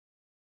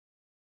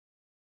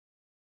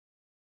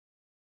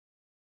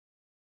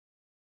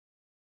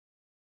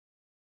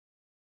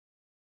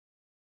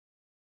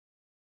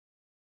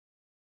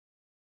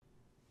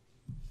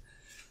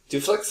Do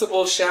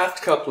flexible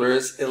shaft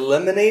couplers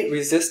eliminate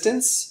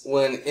resistance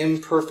when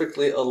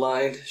imperfectly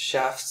aligned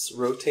shafts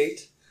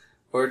rotate,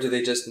 or do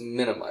they just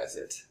minimize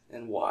it,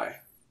 and why?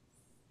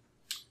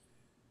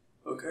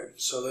 Okay,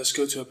 so let's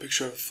go to a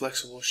picture of a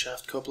flexible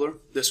shaft coupler.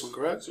 This one,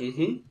 correct?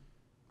 Mm-hmm.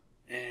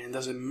 And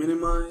does it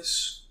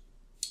minimize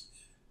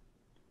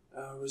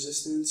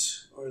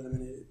resistance or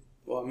eliminate it?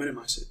 Well,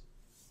 minimize it.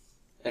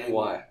 And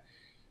why?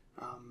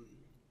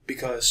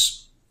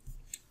 Because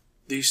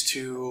these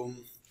two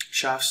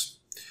shafts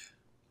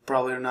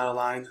probably are not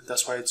aligned.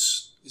 That's why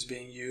it's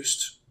being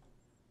used.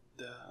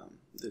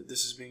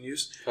 This is being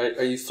used.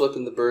 Are you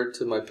flipping the bird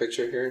to my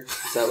picture here?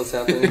 Is that what's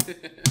happening?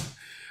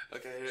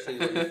 Okay.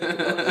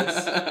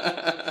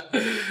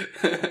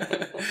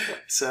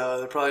 So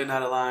they're probably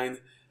not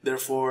aligned.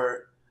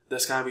 Therefore,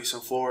 there's gonna be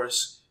some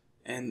force,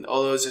 and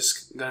although it's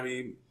just gonna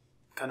be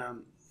kind of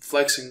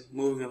flexing,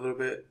 moving a little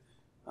bit,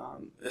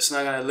 it's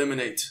not gonna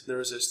eliminate the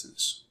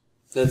resistance.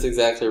 That's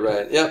exactly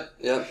right.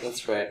 Yep,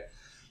 that's right.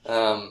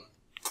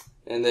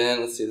 And then,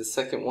 let's see, the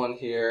second one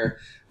here.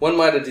 When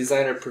might a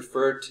designer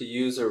prefer to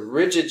use a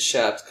rigid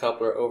shaft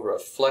coupler over a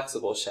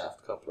flexible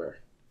shaft coupler?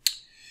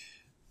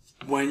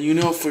 When you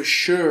know for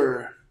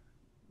sure,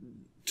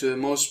 to the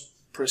most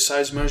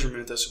precise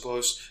measurement, I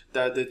suppose,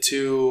 that the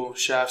two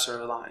shafts are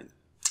aligned.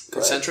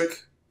 Concentric?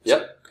 Right.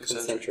 Yep,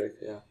 concentric,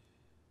 yeah.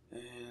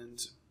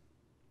 And,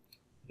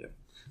 yep.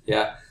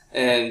 Yeah,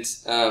 and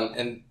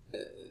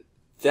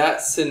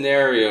that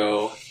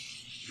scenario,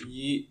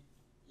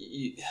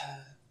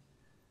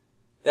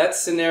 that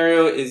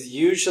scenario is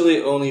usually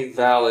only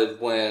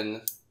valid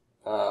when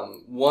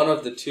one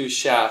of the two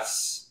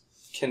shafts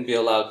can be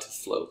allowed to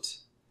float,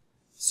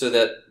 so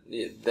that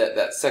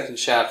that second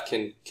shaft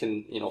can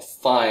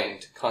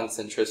find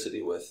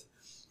concentricity with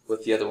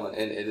the other one,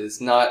 and it is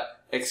not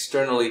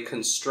externally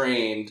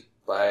constrained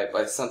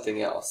by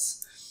something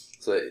else.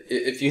 So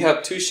if you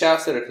have two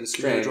shafts that are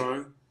constrained,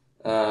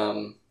 I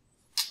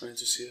need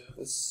to see it.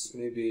 Let's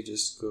maybe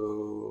just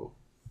go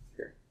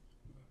here.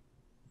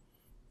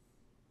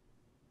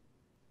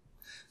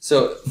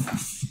 So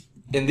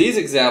in these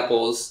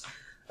examples,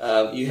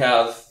 you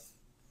have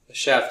a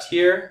shaft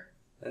here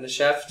and a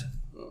shaft.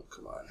 Oh,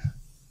 come on.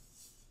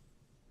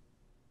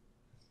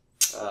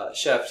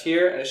 Shaft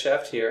here and a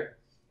shaft here,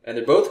 and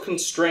they're both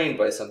constrained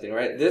by something,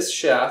 right? This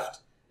shaft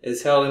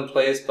is held in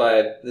place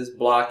by this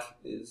block.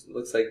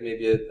 Looks like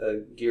maybe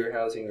a gear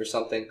housing or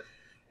something,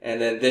 and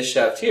then this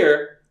shaft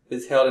here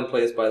is held in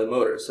place by the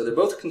motor. So they're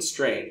both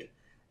constrained,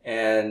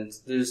 and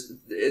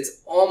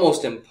it's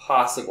almost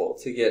impossible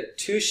to get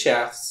two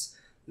shafts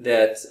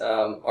that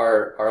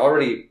are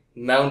already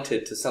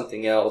mounted to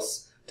something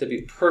else to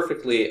be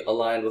perfectly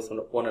aligned with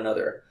one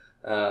another.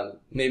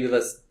 Maybe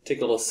let's take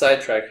a little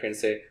sidetrack here and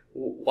say,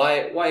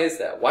 why is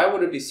that? Why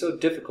would it be so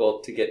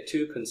difficult to get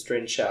two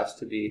constrained shafts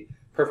to be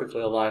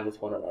perfectly aligned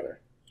with one another?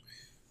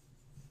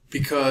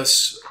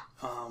 Because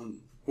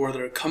where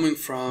they're coming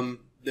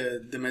from,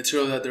 the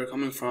material that they're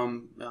coming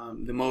from,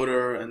 the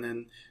motor and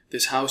then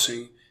this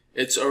housing,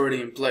 it's already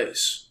in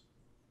place.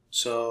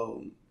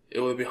 So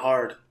it would be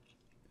hard,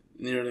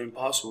 nearly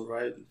impossible,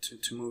 right,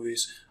 to move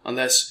these.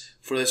 Unless,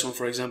 for this one,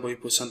 for example, you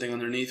put something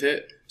underneath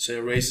it, so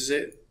it raises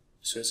it,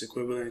 so it's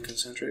equivalent and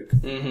concentric.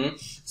 Mm-hmm.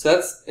 So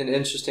that's an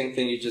interesting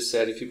thing you just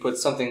said. If you put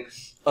something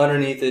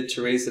underneath it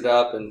to raise it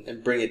up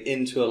and bring it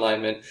into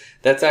alignment,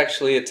 that's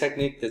actually a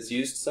technique that's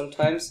used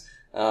sometimes.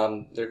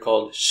 They're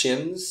called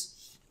shims.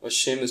 A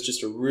shim is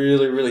just a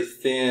really, really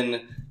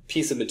thin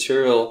piece of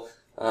material.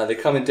 They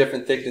come in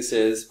different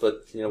thicknesses,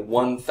 but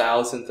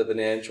 1/1000th of an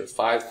inch or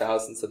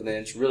 5/1000th of an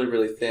inch, really,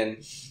 really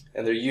thin.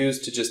 And they're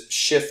used to just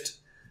shift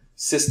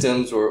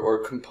systems or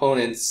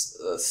components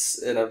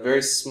in a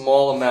very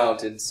small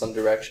amount in some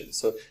direction.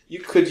 So you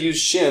could use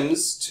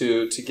shims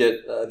to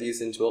get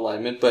these into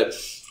alignment. But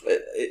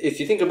if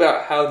you think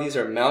about how these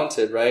are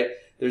mounted, right,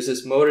 there's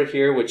this motor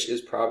here which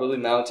is probably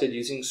mounted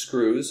using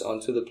screws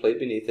onto the plate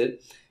beneath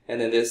it. And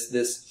then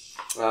this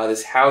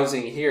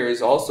housing here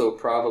is also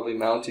probably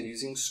mounted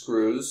using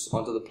screws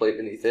onto the plate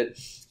beneath it.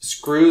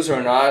 Screws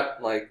are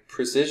not like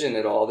precision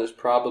at all. There's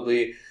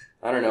probably,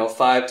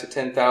 5 to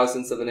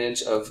 10,000ths of an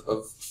inch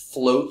of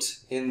float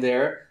in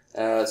there.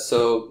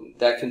 So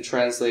that can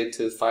translate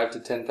to 5 to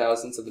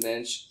 10,000ths of an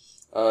inch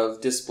of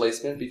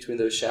displacement between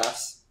those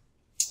shafts.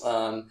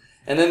 And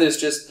then there's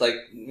just like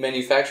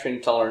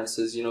manufacturing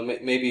tolerances.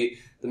 Maybe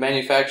the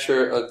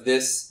manufacturer of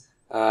this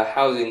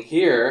housing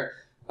here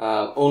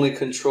only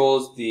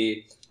controls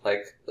the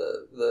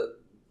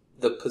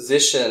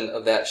position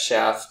of that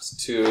shaft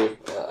to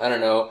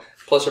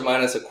plus or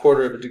minus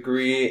 1/4 of a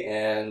degree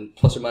and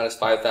plus or minus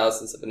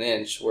 5/1000ths of an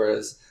inch,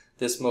 whereas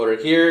this motor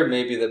here,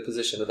 maybe the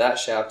position of that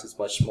shaft is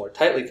much more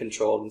tightly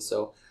controlled, and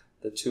so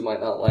the two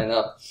might not line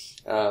up.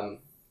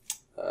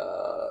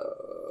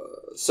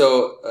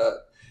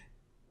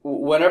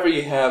 Whenever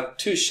you have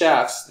two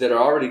shafts that are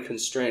already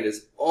constrained,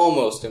 it's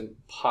almost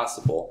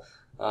impossible.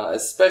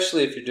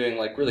 Especially if you're doing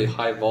like really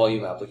high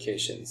volume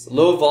applications.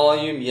 Low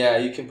volume, yeah,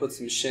 you can put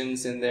some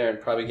shims in there and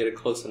probably get it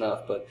close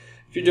enough, but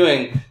If you're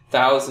doing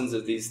thousands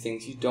of these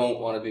things, you don't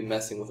want to be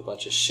messing with a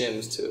bunch of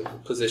shims to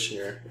position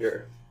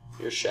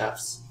your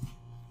shafts.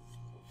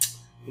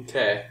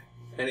 Okay,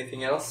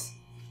 anything else?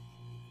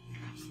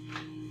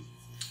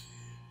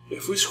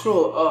 If we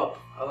scroll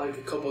up, I like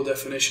a couple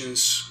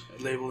definitions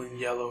labeled in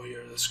yellow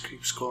here. Let's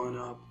keep scrolling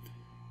up.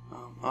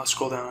 I'll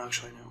scroll down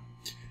actually now.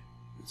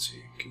 Let's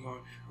see, keep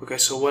going. Okay,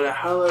 so what I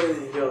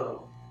highlighted in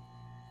yellow,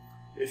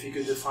 if you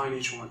could define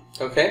each one.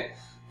 Okay,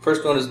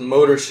 first one is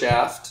motor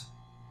shaft.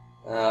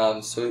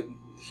 So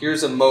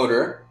here's a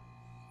motor.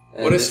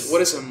 What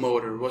is a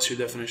motor? What's your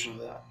definition of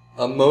that?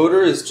 A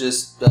motor is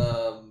just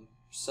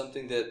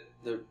something that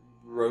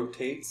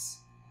rotates.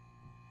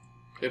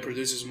 It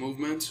produces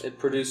movement? It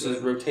produces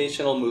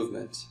rotational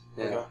movement.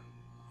 Yeah. Okay.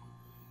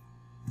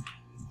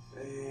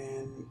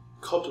 And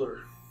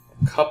coupler.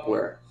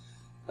 Coupler.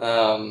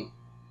 A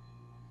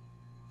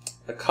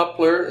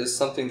coupler is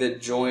something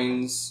that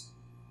joins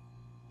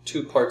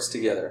two parts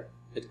together.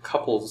 It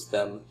couples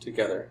them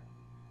together.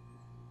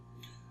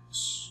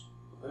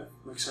 Okay,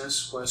 makes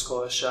sense. Why it's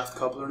called a shaft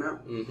coupler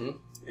now. Mm-hmm.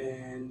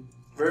 And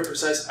very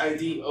precise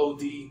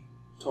ID/OD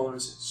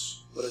tolerances.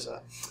 What is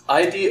that?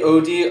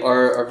 ID/OD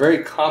are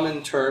very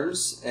common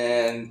terms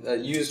and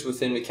used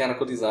within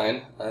mechanical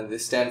design. They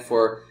stand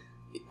for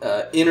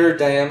inner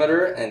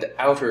diameter and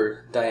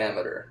outer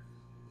diameter.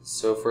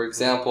 So, for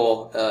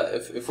example,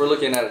 if we're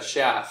looking at a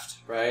shaft,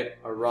 right,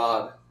 a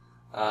rod,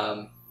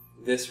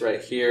 this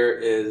right here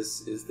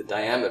is the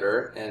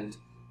diameter, and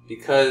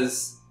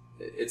because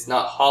it's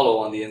not hollow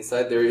on the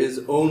inside, there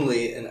is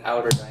only an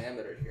outer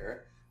diameter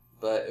here.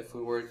 But if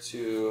we were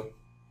to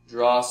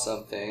draw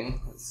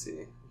something, let's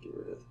see, get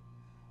rid of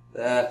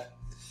that.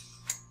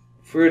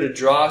 If we were to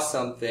draw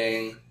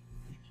something,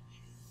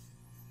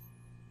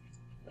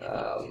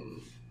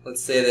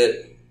 let's say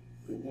that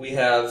we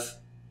have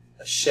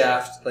a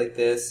shaft like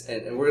this,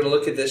 and we're going to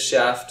look at this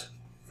shaft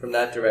from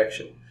that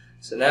direction.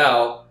 So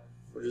now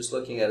we're just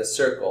looking at a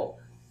circle,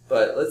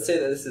 but let's say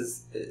that this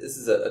is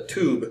a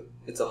tube.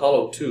 It's a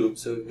hollow tube,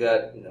 so we've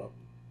got,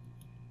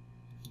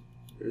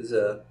 it's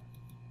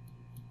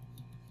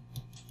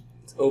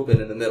open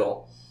in the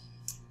middle.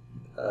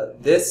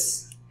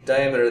 This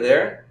diameter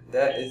there,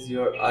 that is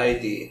your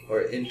ID,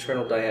 or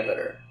internal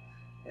diameter.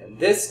 And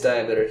this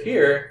diameter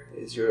here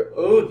is your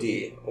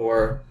OD,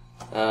 or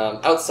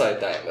outside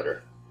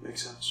diameter.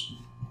 Makes sense.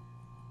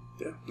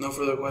 Yeah, no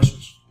further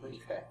questions. Thank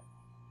you. Okay.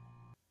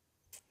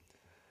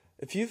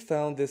 If you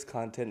found this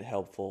content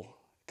helpful,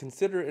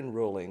 consider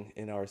enrolling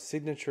in our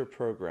signature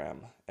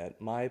program at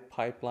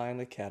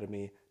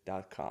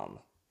mypipelineacademy.com.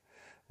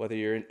 Whether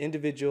you're an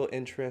individual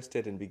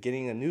interested in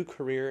beginning a new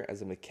career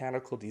as a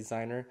mechanical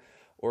designer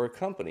or a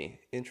company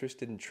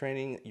interested in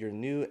training your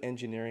new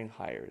engineering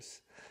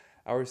hires,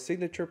 our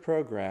signature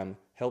program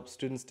helps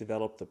students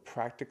develop the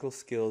practical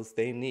skills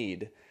they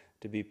need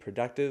to be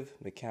productive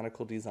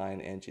mechanical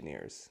design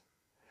engineers.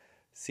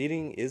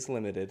 Seating is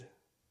limited.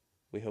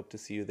 We hope to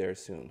see you there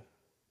soon.